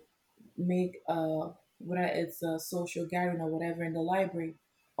comfortable. Make whether it's a social gathering or whatever in the library,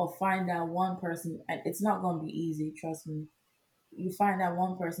 or find that one person, and it's not going to be easy, trust me. You find that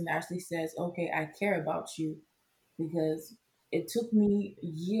one person that actually says, okay, I care about you, because it took me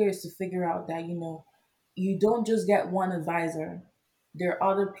years to figure out that, you don't just get one advisor. There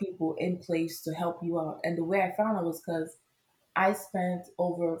are other people in place to help you out. And the way I found out was because I spent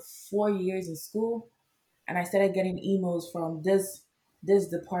over 4 years in school, and I started getting emails from this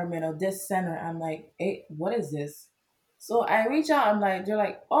department or this center. I'm like, hey, what is this? So I reach out. I'm like, they're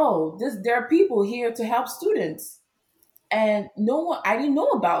like, oh, this there are people here to help students, and no one. I didn't know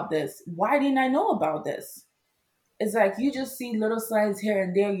about this. Why didn't I know about this? It's like you just see little signs here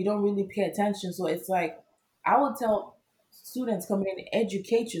and there. You don't really pay attention. So it's like I would tell students coming in,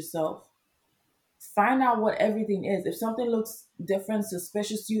 educate yourself. Find out what everything is. If something looks different,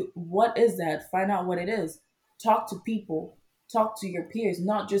 suspicious to you, what is that? Find out what it is. Talk to people. Talk to your peers,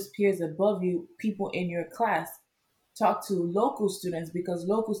 not just peers above you, people in your class. Talk to local students, because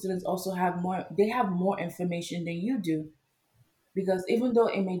local students also have more, they have more information than you do. Because even though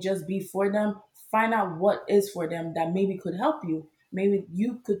it may just be for them, find out what is for them that maybe could help you. Maybe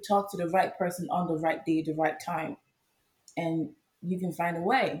you could talk to the right person on the right day, the right time, and you can find a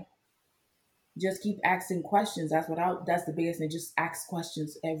way. Just keep asking questions. That's the biggest thing. Just ask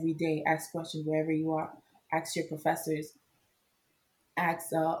questions every day. Ask questions wherever you are. Ask your professors.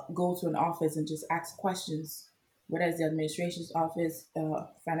 Go to an office and just ask questions. Whether it's the administration's office,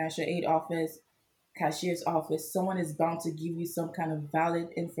 financial aid office, cashier's office, someone is bound to give you some kind of valid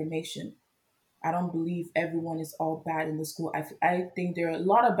information. I don't believe everyone is all bad in the school. I think there are a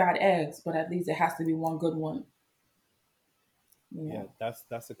lot of bad eggs, but at least it has to be one good one. Yeah, Yeah.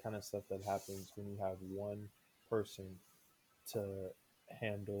 that's the kind of stuff that happens when you have one person to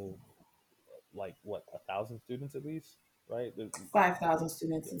handle like what 1,000 students at least, right? 5,000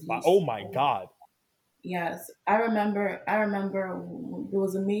 students at Oh least. my God! Yes, I remember. I remember there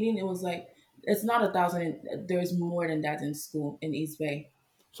was a meeting. It was like it's not 1,000. There's more than that in school in East Bay.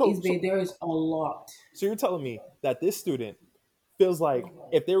 So East Bay, so there is a lot. so you're telling me that this student feels like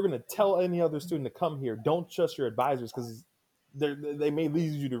if they were going to tell any other student to come here, don't trust your advisors because they may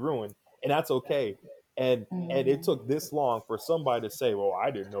lead you to ruin, and that's okay. And it Mhm. took this long for somebody to say, "Well,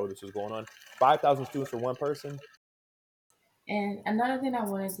 I didn't know this was going on." 5,000 students for one person. And another thing I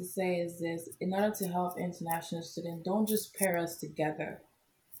wanted to say is this: in order to help international students, don't just pair us together.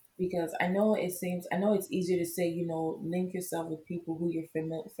 Because I know it's easier to say, link yourself with people who you're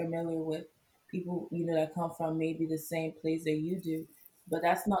familiar with, people, that come from maybe the same place that you do. But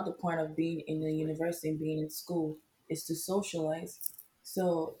that's not the point of being in the university and being in school, is to socialize.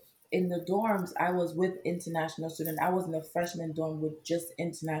 So in the dorms, I was with international students. I was in a freshman dorm with just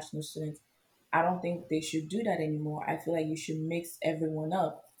international students. I don't think they should do that anymore. I feel like you should mix everyone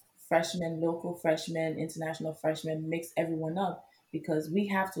up. Freshmen, local freshmen, international freshmen, mix everyone up, because we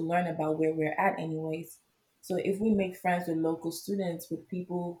have to learn about where we're at anyways. So if we make friends with local students, with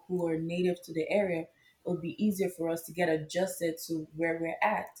people who are native to the area, it'll be easier for us to get adjusted to where we're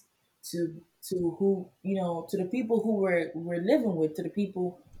at, to who, to the people who we're living with, to the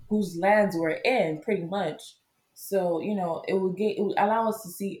people whose lands we're in, pretty much. So, it would allow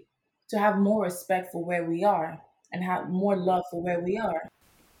us to have more respect for where we are, and have more love for where we are.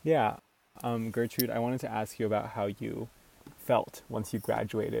 Yeah. Gertrude, I wanted to ask you about how you felt once you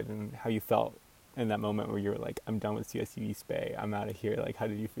graduated and how you felt in that moment where you were like, I'm done with CSU East Bay. I'm out of here. Like, how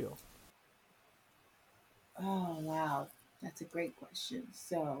did you feel? Oh, wow. That's a great question.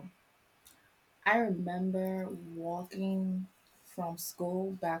 So, I remember walking from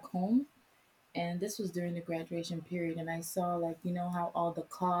school back home, and this was during the graduation period, and I saw, like, how all the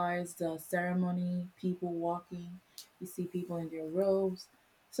cars, the ceremony, people walking, you see people in their robes.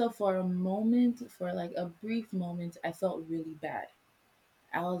 So for a moment, for like a brief moment, I felt really bad.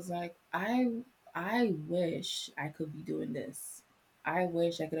 I was like, I wish I could be doing this. I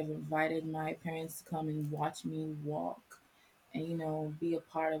wish I could have invited my parents to come and watch me walk, and be a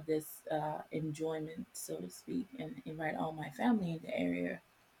part of this enjoyment, so to speak, and invite all my family in the area.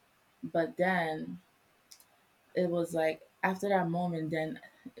 But then it was like after that moment, then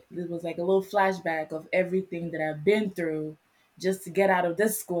it was like a little flashback of everything that I've been through just to get out of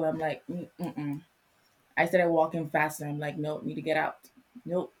this school. I'm like, mm-mm. I started walking faster. I'm like, nope, need to get out.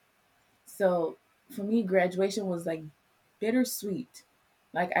 Nope. So for me, graduation was like bittersweet.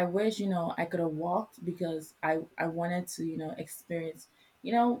 Like I wish, I could have walked, because I wanted to, experience,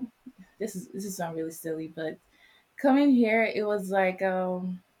 you know, this is sound really silly, but coming here, it was like a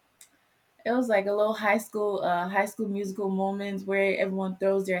little high school musical moment where everyone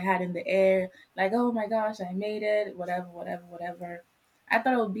throws their hat in the air, like, oh my gosh, I made it, whatever, whatever, whatever. I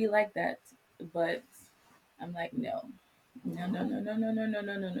thought it would be like that, but I'm like, no, no, no, no, no, no, no, no,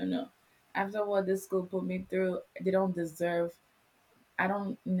 no, no, no, no. After what this school put me through, they don't deserve. I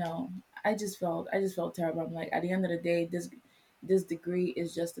don't know. I just felt terrible. I'm like, at the end of the day, this degree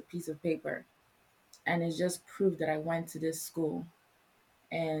is just a piece of paper, and it's just proof that I went to this school,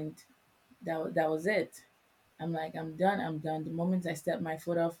 and that was it. I'm like, I'm done. I'm done. The moment I step my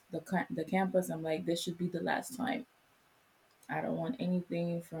foot off the campus, I'm like, this should be the last time. I don't want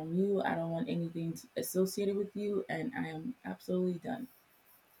anything from you. I don't want anything associated with you, and I am absolutely done.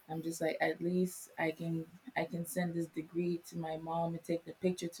 I'm just like, at least I can send this degree to my mom and take the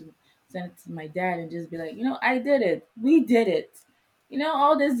picture to send it to my dad and just be like, I did it. We did it.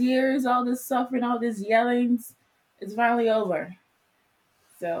 All these years, all this suffering, all these yellings, it's finally over.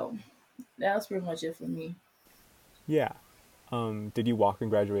 So that was pretty much it for me. Yeah. Did you walk in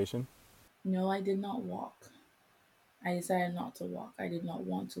graduation? No, I did not walk. I decided not to walk. I did not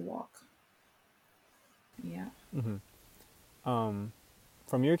want to walk. Yeah. Um,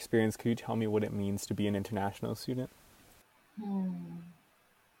 from your experience, could you tell me what it means to be an international student? Hmm.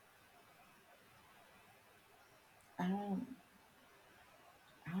 I don't.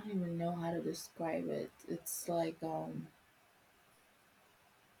 I don't even know how to describe it. It's like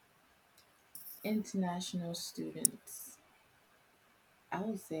international students. I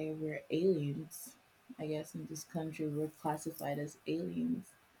would say we're aliens. I guess in this country we're classified as aliens.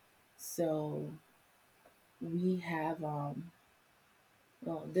 So we have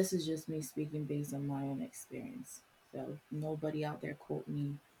well, this is just me speaking based on my own experience. So nobody out there quote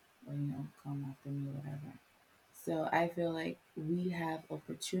me or come after me or whatever. So I feel like we have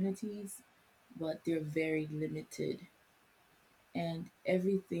opportunities, but they're very limited. And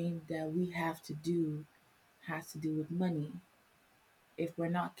everything that we have to do has to do with money. If we're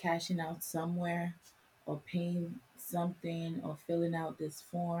not cashing out somewhere or paying something or filling out this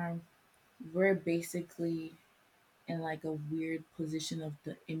form, we're basically in like a weird position of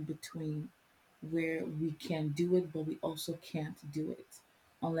the in between where we can do it, but we also can't do it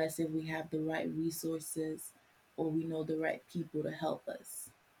unless if we have the right resources or we know the right people to help us.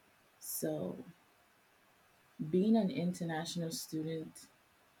 So, being an international student,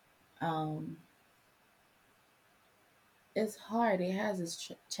 um, it's hard. It has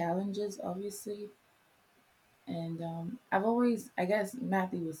its challenges, obviously, and I've always, I guess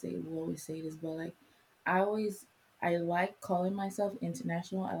Matthew will always say this, but like, I always, I like calling myself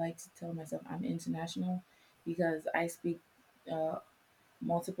international. I like to tell myself I'm international because I speak uh,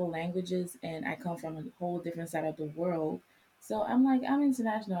 multiple languages and I come from a whole different side of the world. So I'm like, I'm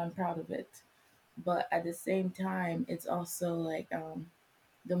international. I'm proud of it. But at the same time, it's also like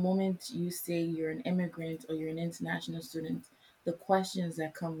the moment you say you're an immigrant or you're an international student, the questions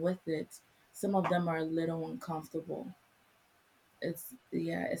that come with it, some of them are a little uncomfortable. It's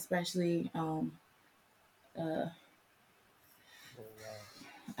yeah, especially uh Oh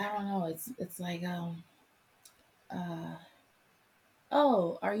wow. I don't know, it's like uh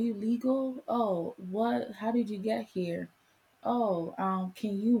oh, are you legal? Oh, what how did you get here? Oh,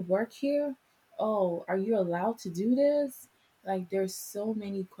 can you work here? Oh, are you allowed to do this? Like there's so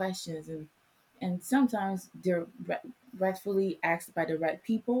many questions and sometimes they're rightfully asked by the right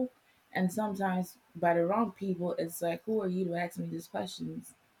people and sometimes by the wrong people. It's like, who are you to ask me these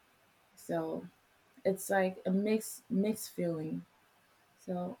questions? So it's like a mixed feeling.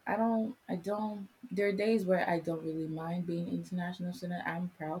 So I don't there are days where I don't really mind being international student.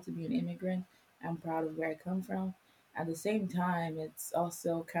 I'm proud to be an immigrant. I'm proud of where I come from. At the same time, it's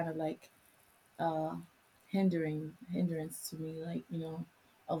also kind of like uh hindrance to me, like,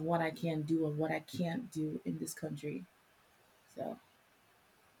 of what I can do and what I can't do in this country. So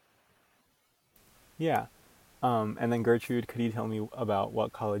Yeah. And then Gertrude, could you tell me about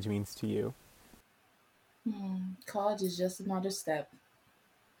what college means to you? college is just another step.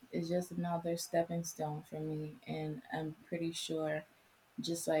 It's just another stepping stone for me, and I'm pretty sure,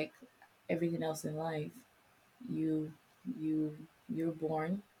 just like everything else in life, you you you're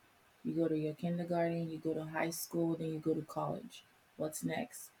born, you go to your kindergarten, you go to high school, then you go to college. What's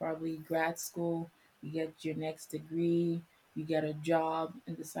next? Probably grad school, you get your next degree, you get a job,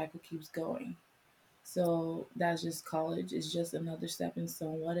 and the cycle keeps going. So that's just college. It's just another stepping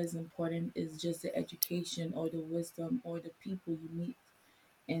stone. What is important is just the education or the wisdom or the people you meet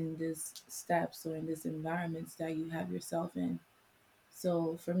in this steps or in this environments that you have yourself in.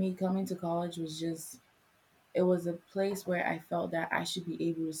 So for me, coming to college was just, it was a place where I felt that I should be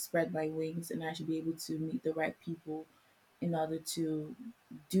able to spread my wings and I should be able to meet the right people in order to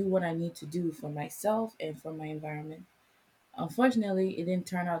do what I need to do for myself and for my environment. Unfortunately, it didn't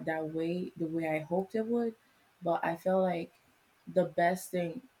turn out that way, the way I hoped it would, but I felt like the best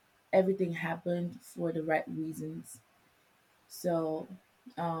thing. everything happened for the right reasons. So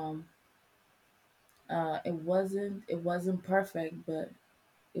um, it wasn't perfect, but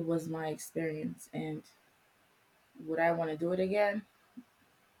it was my experience. And would I want to do it again?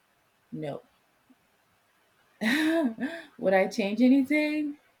 No. Would I change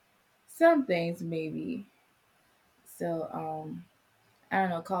anything? Some things maybe. So I don't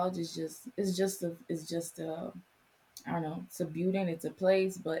know. College is just a I don't know. It's a beauty and it's a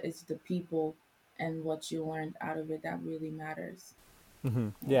place, but it's the people and what you learned out of it that really matters.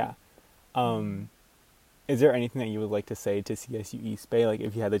 Yeah. Um, is there anything that you would like to say to CSU East Bay, like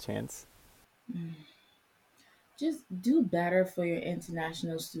if you had the chance? Just do better for your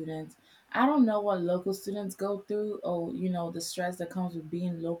international students. I don't know what local students go through, or the stress that comes with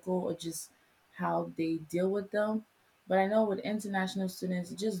being local, or just how they deal with them. But I know with international students,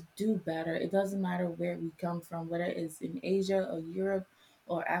 just do better. It doesn't matter where we come from, whether it's in Asia or Europe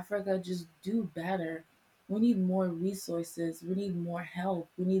or Africa, just do better. We need more resources, we need more help,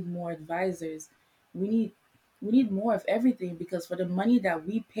 we need more advisors. We need we need more of everything, because for the money that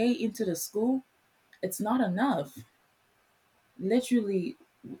we pay into the school, it's not enough. Literally,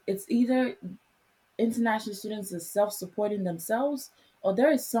 it's either international students are self-supporting themselves, or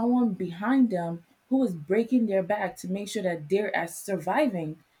there is someone behind them who is breaking their back to make sure that they're as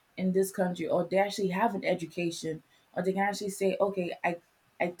surviving in this country, or they actually have an education, or they can actually say, okay,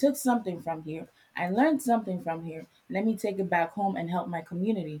 I took something from here, I learned something from here, let me take it back home and help my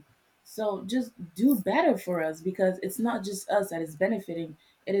community. So just do better for us, because it's not just us that is benefiting,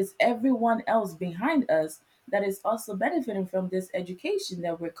 it is everyone else behind us that is also benefiting from this education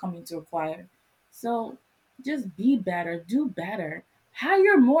that we're coming to acquire. So just be better, do better,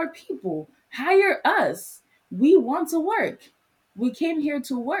 hire more people, hire us. We want to work. We came here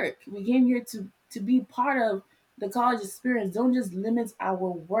to work. We came here to be part of the college experience. Don't just limit our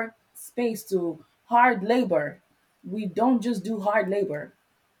work space to hard labor. We don't just do hard labor.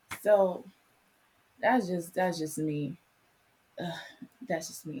 So that's just me. Ugh, that's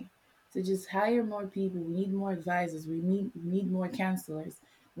just me. So just hire more people. We need more advisors. We need more counselors.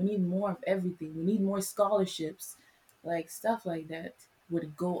 We need more of everything. We need more scholarships, like stuff like that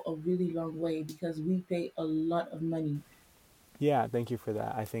would go a really long way, because we pay a lot of money. Yeah, thank you for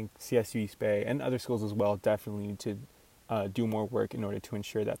that. I think CSU East Bay and other schools as well definitely need to do more work in order to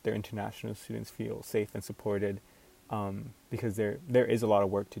ensure that their international students feel safe and supported, because there is a lot of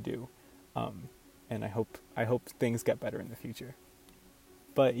work to do, um, and I hope things get better in the future.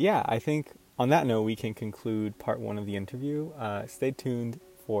 But yeah, I think on that note we can conclude part one of the interview. Stay tuned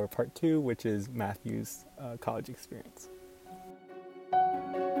for part two, which is Matthew's college experience.